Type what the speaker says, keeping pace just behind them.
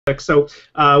So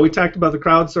we talked about the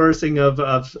crowdsourcing of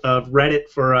Reddit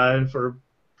for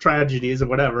tragedies or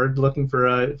whatever, looking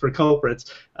for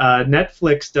culprits.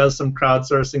 Netflix does some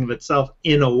crowdsourcing of itself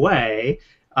in a way.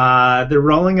 They're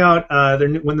rolling out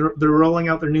they're rolling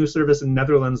out their new service in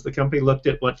Netherlands. The company looked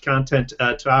at what content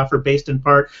to offer based in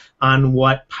part on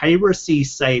what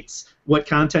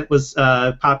content was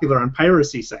popular on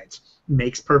piracy sites.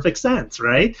 Makes perfect sense,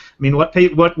 right? I mean, what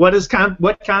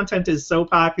content is so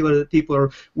popular that people are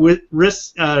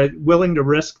willing to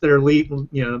risk their legal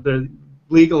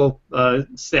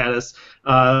status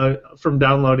from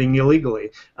downloading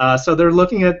illegally. So they're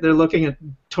looking at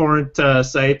torrent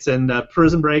sites, and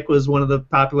Prison Break was one of the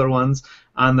popular ones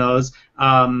on those.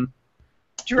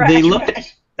 They look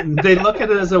at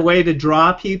it as a way to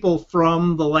draw people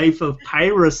from the life of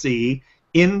piracy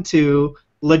into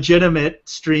legitimate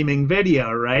streaming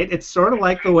video, right? It's sort of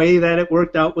like the way that it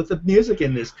worked out with the music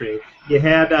industry. You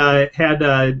had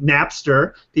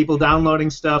Napster, people downloading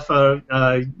stuff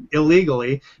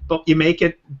illegally, but you make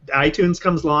it. iTunes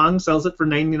comes along, sells it for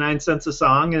 99 cents a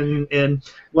song, and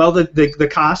well, the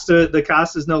cost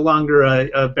is no longer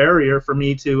a barrier for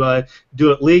me to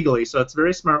do it legally. So it's a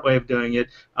very smart way of doing it.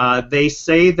 They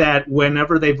say that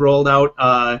whenever they've rolled out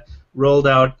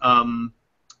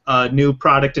new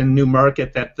product and new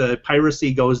market, that the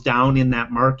piracy goes down in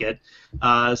that market.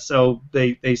 So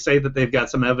they say that they've got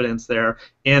some evidence there,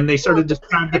 and they sort of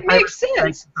describe the piracy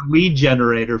as a lead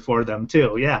generator for them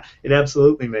too. Yeah, it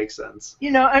absolutely makes sense.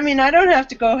 You know, I mean, I don't have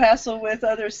to go hassle with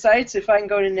other sites if I can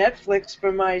go to Netflix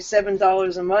for my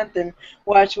 $7 a month and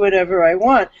watch whatever I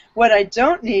want. What I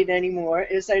don't need anymore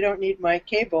is I don't need my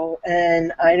cable,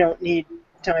 and I don't need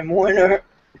Time Warner.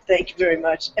 Thank you very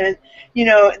much. And, you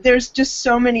know, there's just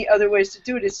so many other ways to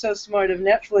do it. It's so smart of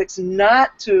Netflix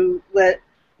not to let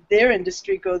their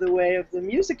industry go the way of the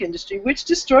music industry, which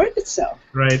destroyed itself.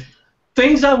 Right.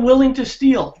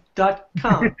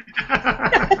 ThingsI'mWillingToSteal.com.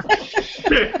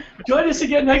 Join us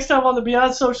again next time on the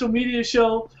Beyond Social Media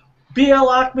Show. B.L.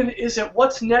 Ackman is at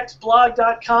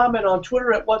what'snextblog.com and on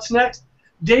Twitter at what'snext.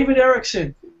 David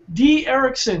Erickson, D.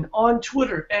 Erickson on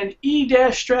Twitter and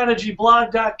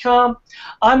e-strategyblog.com.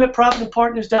 I'm at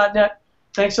ProfitandPartners.net.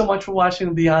 Thanks so much for watching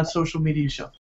the Beyond Social Media Show.